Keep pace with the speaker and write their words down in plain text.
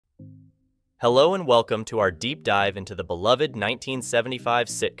Hello and welcome to our deep dive into the beloved 1975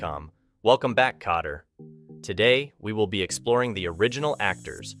 sitcom. Welcome back, Kotter. Today, we will be exploring the original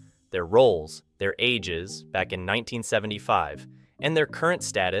actors, their roles, their ages back in 1975, and their current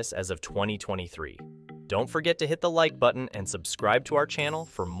status as of 2023. Don't forget to hit the like button and subscribe to our channel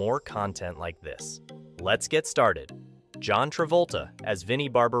for more content like this. Let's get started. John Travolta as Vinnie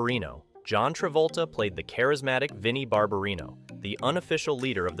Barbarino. John Travolta played the charismatic Vinnie Barbarino, the unofficial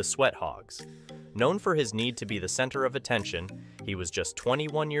leader of the Sweathogs. Known for his need to be the center of attention, he was just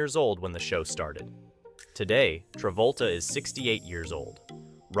 21 years old when the show started. Today, Travolta is 68 years old.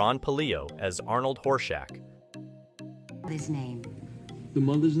 Ron Palillo as Arnold Horshack. His name. The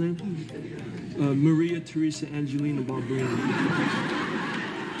mother's name? Maria Teresa Angelina Barbarino.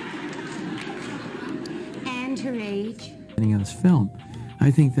 And her age. Of this film, I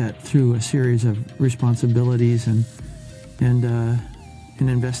think that through a series of responsibilities and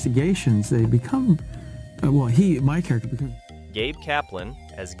investigations, they become, my character becomes. Gabe Kaplan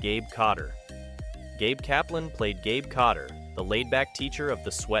as Gabe Kotter. Gabe Kaplan played Gabe Kotter, the laid-back teacher of the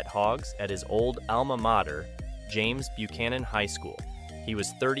Sweathogs at his old alma mater, James Buchanan High School. He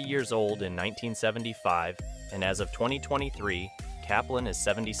was 30 years old in 1975, and as of 2023, Kaplan is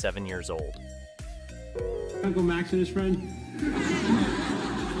 77 years old. Uncle Max and his friend?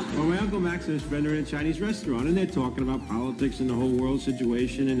 Well, my Uncle Max and his friend are in a Chinese restaurant, and they're talking about politics and the whole world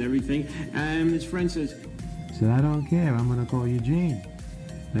situation and everything. And his friend says, I don't care. I'm going to call you Gene.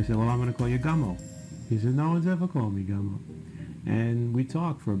 I said, well, I'm going to call you Gummo. He said, no one's ever called me Gummo. And we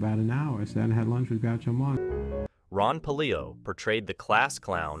talked for about an hour. So then I had lunch with Groucho Marx. Ron Palillo portrayed the class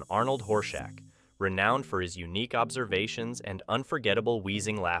clown Arnold Horshack, renowned for his unique observations and unforgettable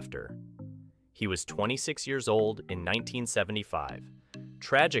wheezing laughter. He was 26 years old in 1975.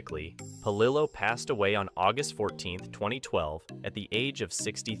 Tragically, Palillo passed away on August 14, 2012, at the age of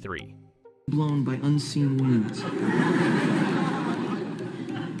 63. Blown by unseen winds.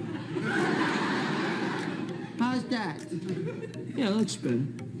 How's that? Yeah, it looks better.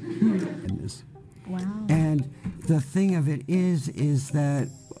 Wow. And the thing of it is that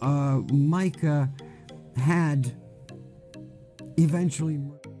Micah had eventually...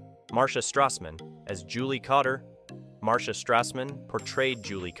 Marcia Strassman as Julie Kotter. Marcia Strassman portrayed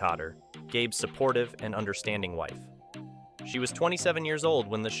Julie Kotter, Gabe's supportive and understanding wife. She was 27 years old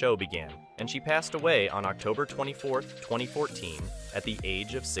when the show began, and she passed away on October 24, 2014, at the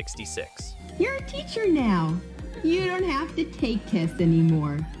age of 66. You're a teacher now. You don't have to take tests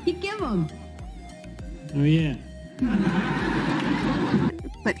anymore. You give them. oh yeah.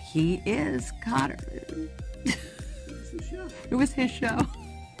 But he is Kotter. It was his show.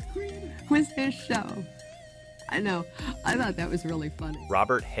 It was his show. I know. I thought that was really funny.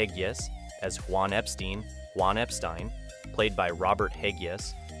 Robert Hegyes as Juan Epstein, played by Robert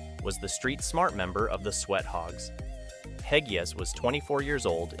Hegyes, was the street smart member of the Sweathogs. Hegyes was 24 years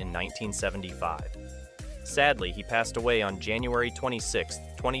old in 1975. Sadly, he passed away on January 26,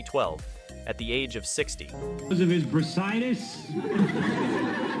 2012, at the age of 60. Because of his bursitis?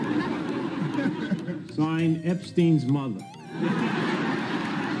 Signed, Epstein's mother.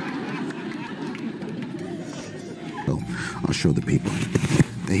 I'll show the people.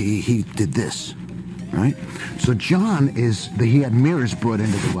 He did this, right? So John he had mirrors brought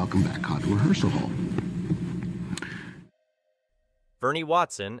into the Welcome Back Kotter rehearsal hall. Vernie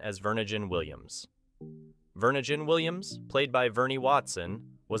Watson as Vernigen Williams. Vernigen Williams, played by Vernie Watson,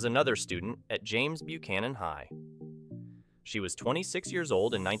 was another student at James Buchanan High. She was 26 years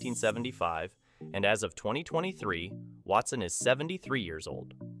old in 1975, and as of 2023, Watson is 73 years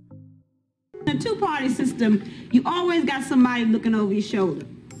old. In a two-party system, you always got somebody looking over your shoulder.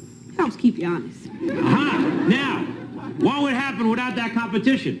 Helps keep you honest. Aha! Now, what would happen without that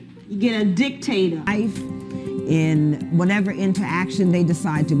competition? You get a dictator. In whatever interaction they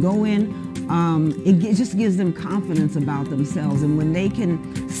decide to go in, it just gives them confidence about themselves. And when they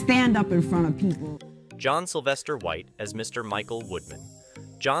can stand up in front of people. John Sylvester White as Mr. Michael Woodman.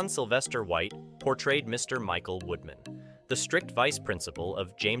 John Sylvester White portrayed Mr. Michael Woodman, the strict vice principal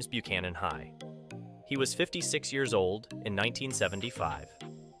of James Buchanan High. He was 56 years old in 1975.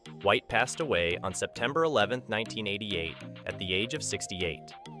 White passed away on September 11, 1988, at the age of 68.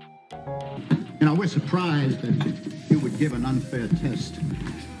 You know, we're surprised that you would give an unfair test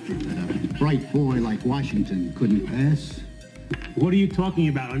that a bright boy like Washington couldn't pass. What are you talking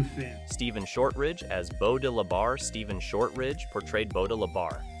about, unfair? Stephen Shortridge as Beau de la Barre. Stephen Shortridge portrayed Beau de la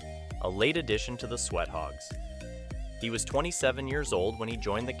Barre, a late addition to the Sweathogs. He was 27 years old when he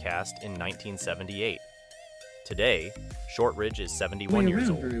joined the cast in 1978. Today, Shortridge is 71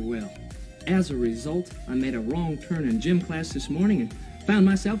 years old. Very well. As a result, I made a wrong turn in gym class this morning and Found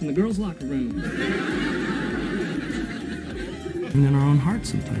myself in the girls' locker room. And in our own hearts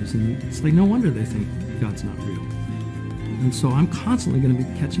sometimes, and it's like no wonder they think God's not real. And so I'm constantly going to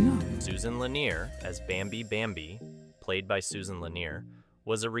be catching up. Susan Lanier, as Bambi, played by Susan Lanier,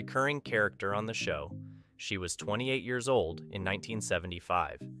 was a recurring character on the show. She was 28 years old in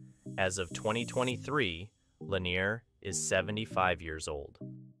 1975. As of 2023, Lanier is 75 years old.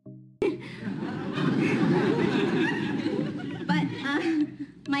 But,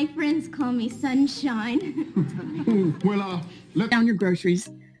 my friends call me Sunshine. Well, let down your groceries.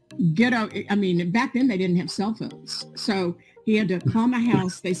 Get out. I mean, back then they didn't have cell phones. So he had to call my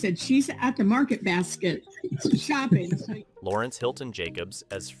house. They said, she's at the market basket shopping. Lawrence Hilton-Jacobs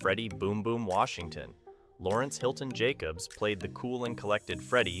as Freddie Boom Boom Washington. Lawrence Hilton-Jacobs played the cool and collected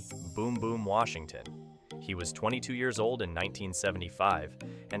Freddie Boom Boom Washington. He was 22 years old in 1975,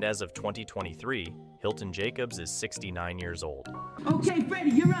 and as of 2023, Hilton-Jacobs is 69 years old. Okay,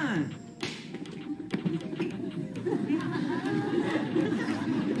 Freddie, you're on.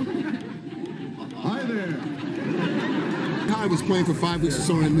 Hi there. I was playing for 5 weeks or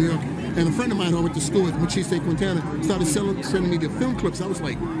so in New York, and a friend of mine who I went to school with, Marcia started sending me the film clips. I was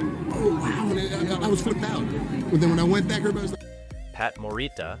like, oh, wow, and I was flipped out. But then when I went back, everybody was like... Pat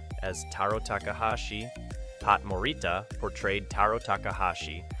Morita as Taro Takahashi. Pat Morita portrayed Taro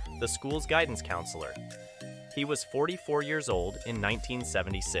Takahashi, the school's guidance counselor. He was 44 years old in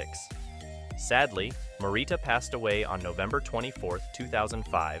 1976. Sadly, Morita passed away on November 24,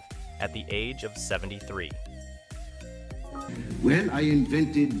 2005, at the age of 73. Well, I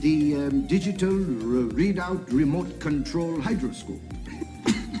invented the digital readout remote control hydroscope.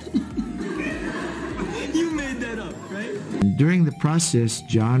 You made that up, right? During the process,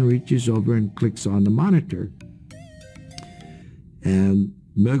 John reaches over and clicks on the monitor. And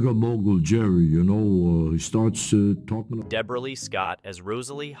Mega Mogul Jerry, he starts talking. Deborah Lee Scott as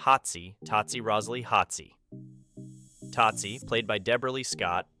Rosalie Hotzi, Tatsi Rosalie Hotzi. Tatsi, played by Deborah Lee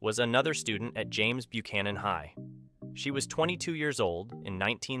Scott, was another student at James Buchanan High. She was 22 years old in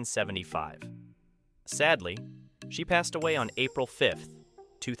 1975. Sadly, she passed away on April 5th,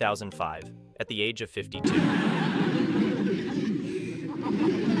 2005, at the age of 52.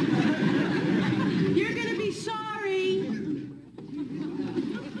 You're gonna be sorry.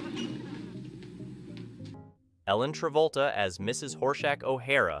 Ellen Travolta as Mrs. Horshack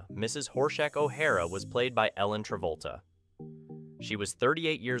O'Hara. Mrs. Horshack O'Hara was played by Ellen Travolta. She was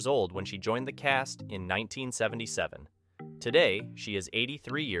 38 years old when she joined the cast in 1977. Today, she is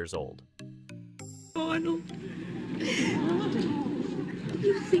 83 years old. Arnold,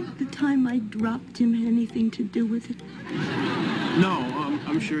 you think the time I dropped him had anything to do with it? No,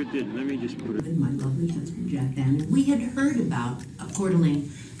 I'm sure it didn't. Let me just put it. My lovely husband, Jack Bannon, we had heard about Coeur d'Alene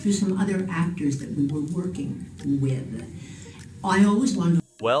through some other actors that we were working with. I always wanted to...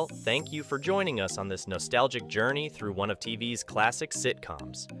 Well, thank you for joining us on this nostalgic journey through one of TV's classic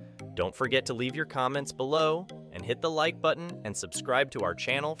sitcoms. Don't forget to leave your comments below and hit the like button and subscribe to our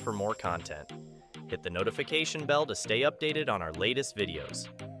channel for more content. Hit the notification bell to stay updated on our latest videos.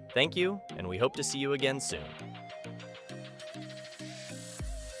 Thank you, and we hope to see you again soon.